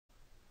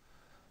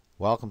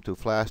Welcome to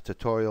Flash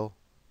Tutorial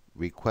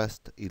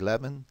Request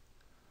 11.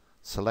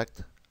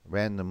 Select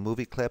Random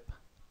Movie Clip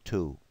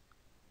 2.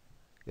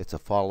 It's a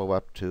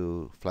follow-up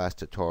to Flash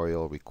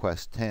Tutorial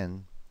Request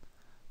 10,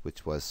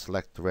 which was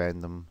Select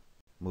Random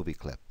Movie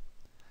Clip.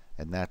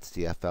 And that's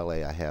the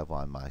FLA I have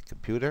on my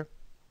computer.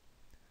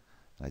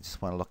 And I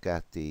just want to look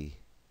at the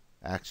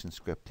action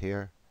script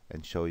here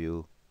and show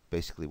you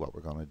basically what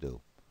we're going to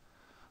do.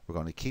 We're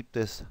going to keep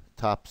this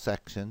top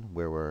section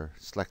where we're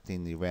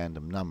selecting the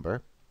random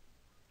number.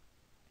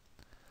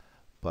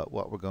 But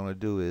what we're going to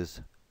do is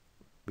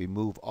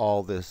remove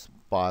all this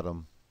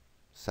bottom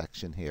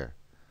section here.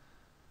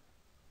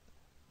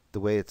 The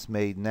way it's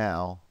made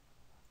now,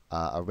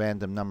 a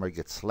random number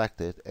gets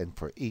selected, and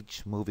for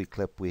each movie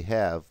clip we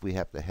have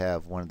to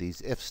have one of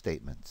these if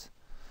statements.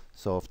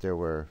 So if there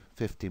were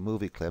 50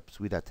 movie clips,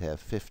 we'd have to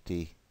have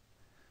 50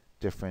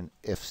 different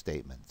if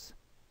statements.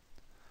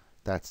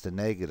 That's the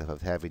negative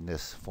of having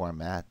this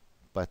format,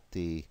 but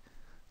the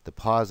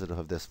positive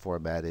of this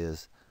format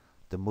is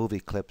the movie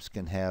clips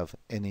can have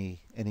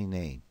any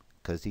name,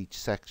 because each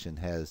section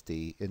has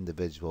the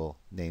individual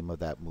name of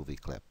that movie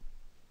clip.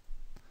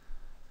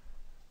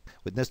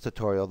 With this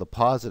tutorial, the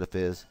positive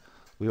is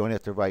we only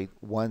have to write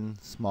one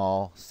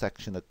small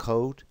section of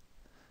code,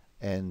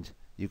 and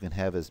you can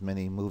have as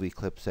many movie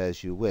clips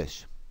as you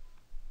wish.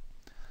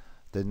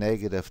 The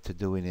negative to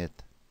doing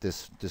it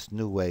this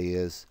new way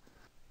is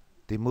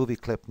the movie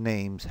clip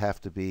names have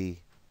to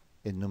be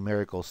in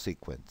numerical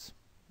sequence.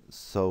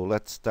 So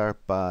let's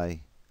start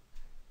by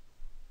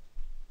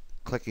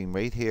clicking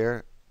right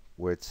here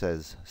where it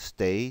says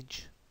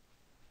stage,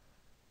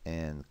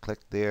 and click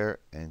there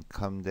and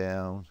come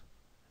down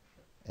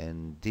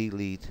and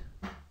delete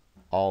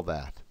all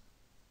that.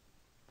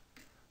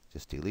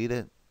 Just delete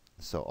it.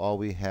 So all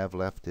we have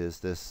left is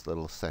this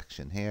little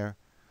section here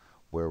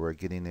where we're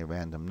getting a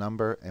random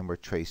number and we're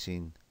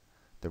tracing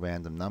the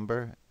random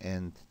number.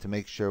 And to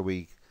make sure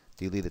we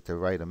delete it the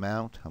right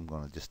amount, I'm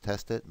going to just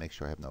test it, make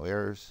sure I have no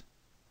errors.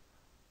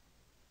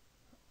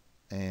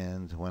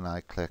 And when I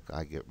click,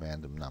 I get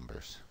random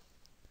numbers.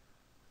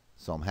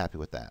 So I'm happy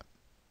with that.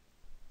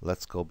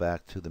 Let's go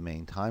back to the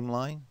main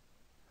timeline,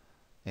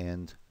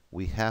 and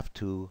we have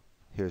to,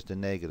 here's the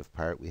negative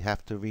part, we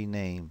have to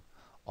rename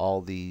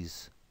all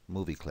these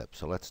movie clips.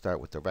 So let's start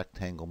with the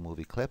rectangle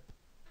movie clip.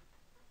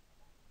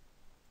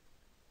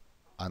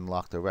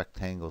 Unlock the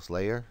rectangles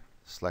layer,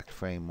 select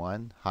frame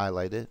 1,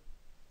 highlight it,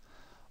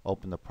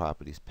 open the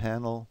properties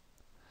panel,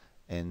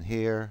 and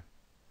here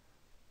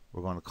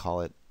we're going to call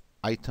it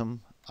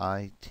item,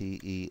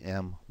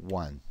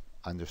 ITEM1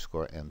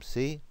 underscore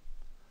MC.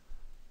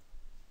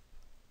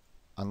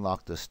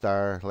 Unlock the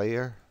star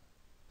layer,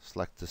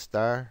 select the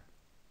star,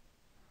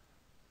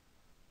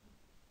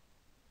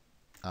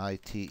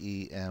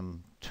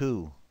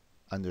 ITEM2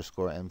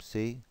 underscore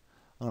MC.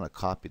 I'm going to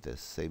copy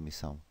this, save me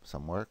some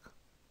work.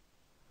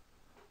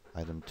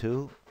 Item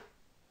 2.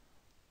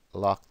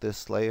 Lock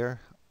this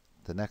layer.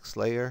 The next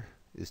layer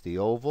is the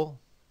oval.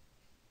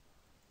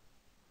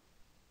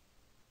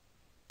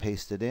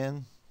 Paste it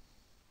in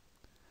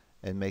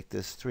and make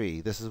this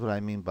 3. This is what I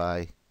mean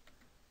by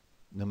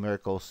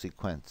numerical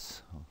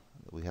sequence.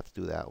 We have to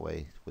do that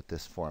way with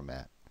this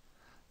format.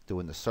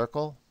 Doing the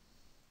circle,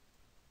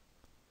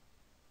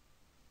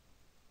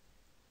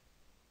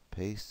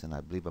 paste, and I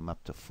believe I'm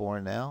up to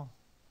 4 now.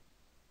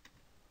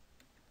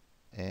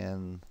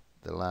 And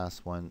the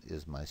last one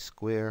is my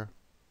square,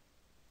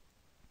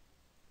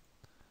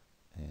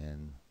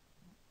 and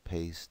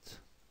paste.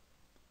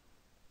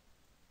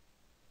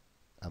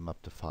 I'm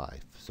up to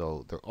 5.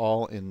 So they're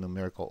all in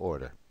numerical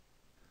order.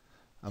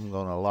 I'm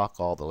going to lock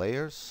all the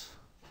layers,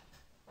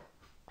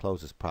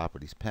 close this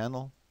properties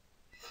panel,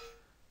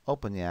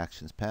 open the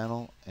actions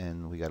panel,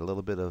 and we got a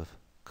little bit of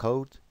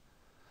code.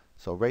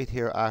 So right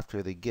here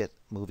after the get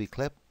movie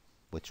clip,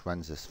 which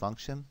runs this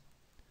function,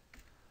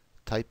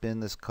 type in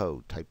this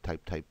code. Type.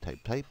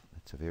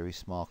 It's a very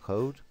small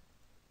code.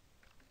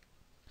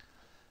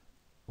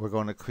 We're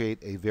going to create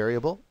a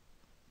variable,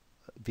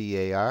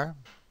 VAR,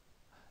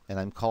 and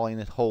I'm calling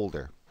it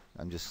holder.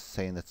 I'm just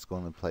saying it's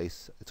going to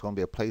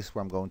be a place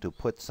where I'm going to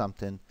put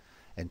something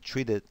and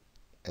treat it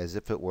as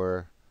if it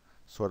were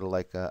sort of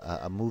like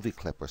a movie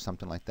clip or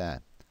something like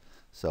that.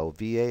 So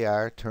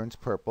VAR turns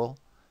purple,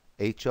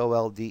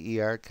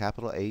 HOLDER,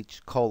 capital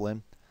H,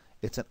 colon,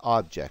 it's an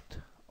object,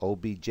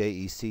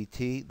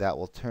 OBJECT, that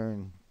will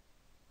turn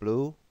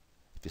blue,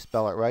 if you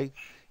spell it right,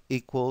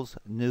 equals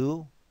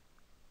new,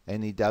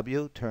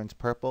 NEW, turns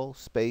purple,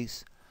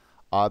 space,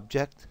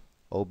 object,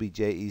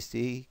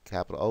 OBJEC,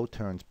 capital O,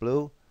 turns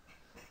blue.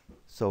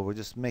 So we're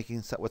just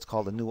making what's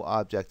called a new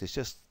object. It's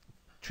just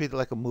treated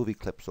like a movie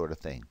clip sort of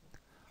thing.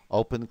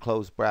 Open,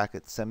 close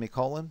bracket,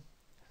 semicolon.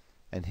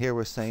 And here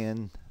we're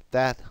saying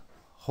that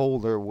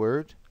holder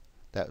word,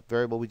 that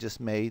variable we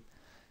just made,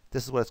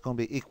 this is what it's going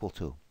to be equal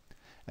to.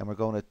 And we're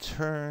going to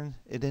turn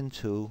it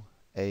into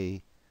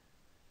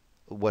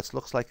what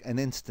looks like an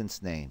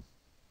instance name.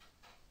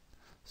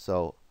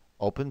 So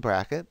open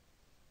bracket,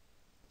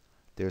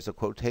 there's a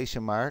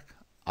quotation mark,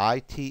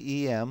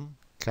 ITEM,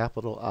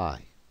 capital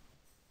I.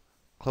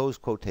 close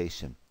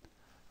quotation.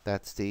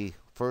 That's the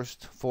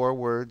first four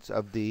words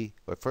of the,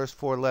 or first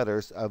four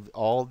letters of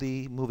all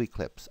the movie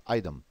clips.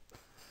 Item.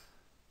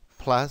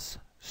 Plus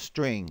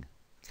string,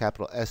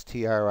 capital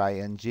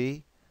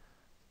S-T-R-I-N-G.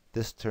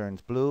 This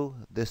turns blue,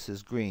 this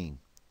is green.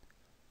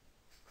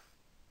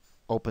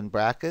 Open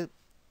bracket,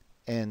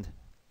 and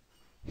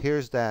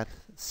here's that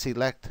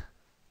select,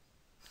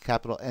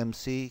 capital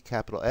MC,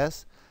 capital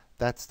S.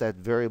 That's that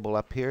variable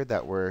up here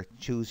that we're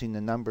choosing the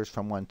numbers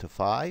from 1 to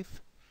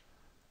 5.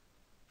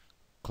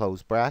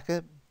 Close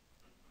bracket,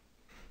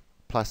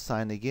 plus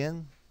sign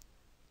again,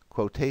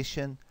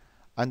 quotation,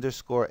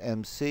 underscore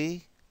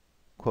MC,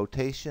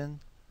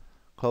 quotation,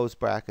 close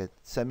bracket,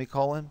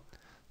 semicolon.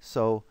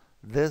 So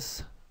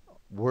this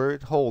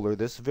word holder,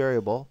 this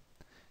variable,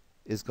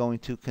 is going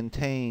to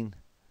contain,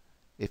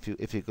 if you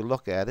could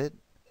look at it,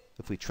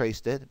 if we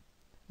traced it,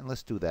 and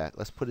let's do that.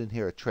 Let's put in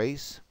here a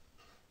trace,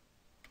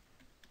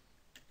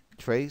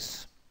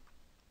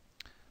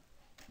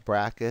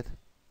 bracket,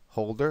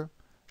 holder,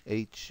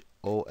 H-O-L-D-E-R,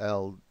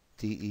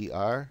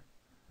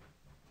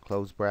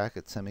 close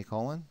bracket,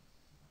 semicolon.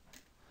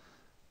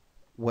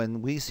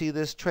 When we see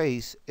this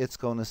trace, it's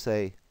going to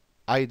say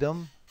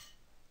item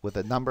with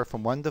a number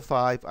from 1 to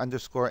 5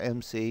 underscore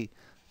MC.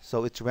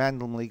 So it's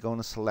randomly going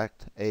to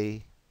select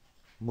a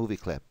movie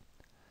clip.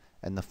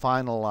 And the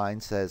final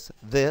line says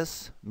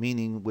this,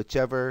 meaning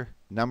whichever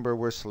number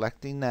we're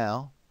selecting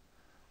now,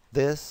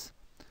 this,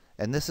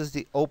 and this is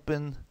the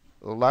open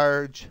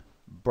large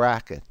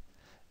bracket,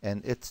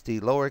 and it's the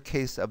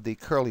lowercase of the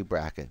curly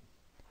bracket.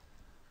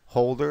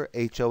 Holder,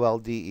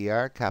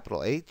 H-O-L-D-E-R,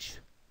 capital H,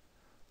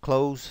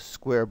 close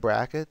square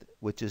bracket,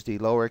 which is the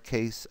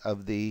lowercase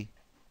of the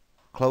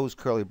close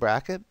curly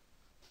bracket,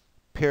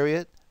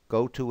 period,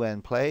 go to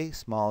and play,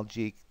 small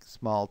g,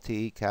 small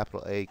t,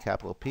 capital A,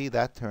 capital P,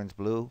 that turns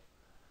blue,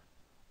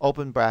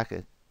 open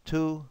bracket,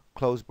 2,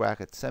 close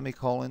bracket,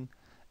 semicolon,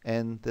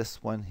 and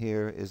this one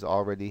here is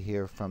already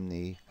here from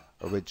the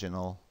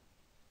original,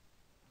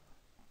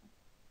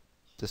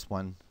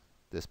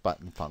 this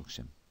button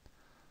function.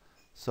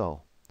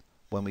 So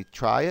when we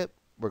try it,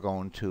 we're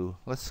going to,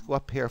 let's go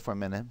up here for a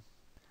minute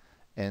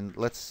and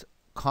let's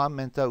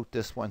comment out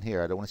this one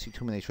here. I don't want to see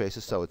too many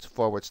traces, so it's //.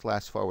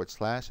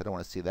 I don't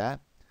want to see that.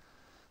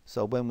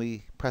 So when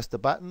we press the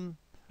button,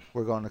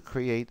 we're going to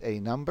create a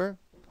number.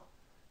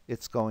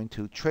 It's going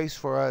to trace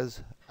for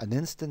us an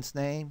instance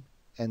name,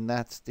 and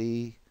that's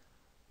the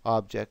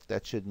object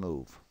that should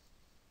move.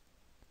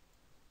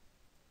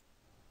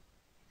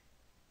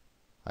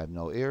 I have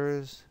no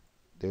errors.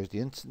 There's the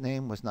instance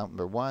name was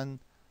number 1,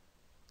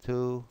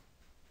 2,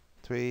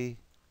 3,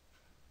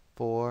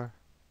 4,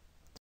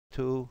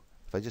 2.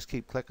 If I just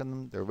keep clicking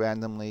them, they're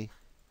randomly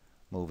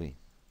moving.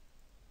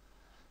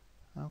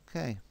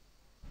 Okay.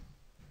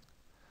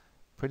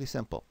 Pretty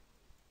simple.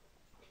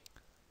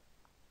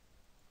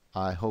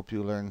 I hope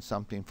you learned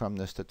something from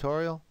this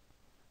tutorial,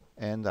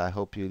 and I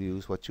hope you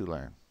use what you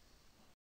learn.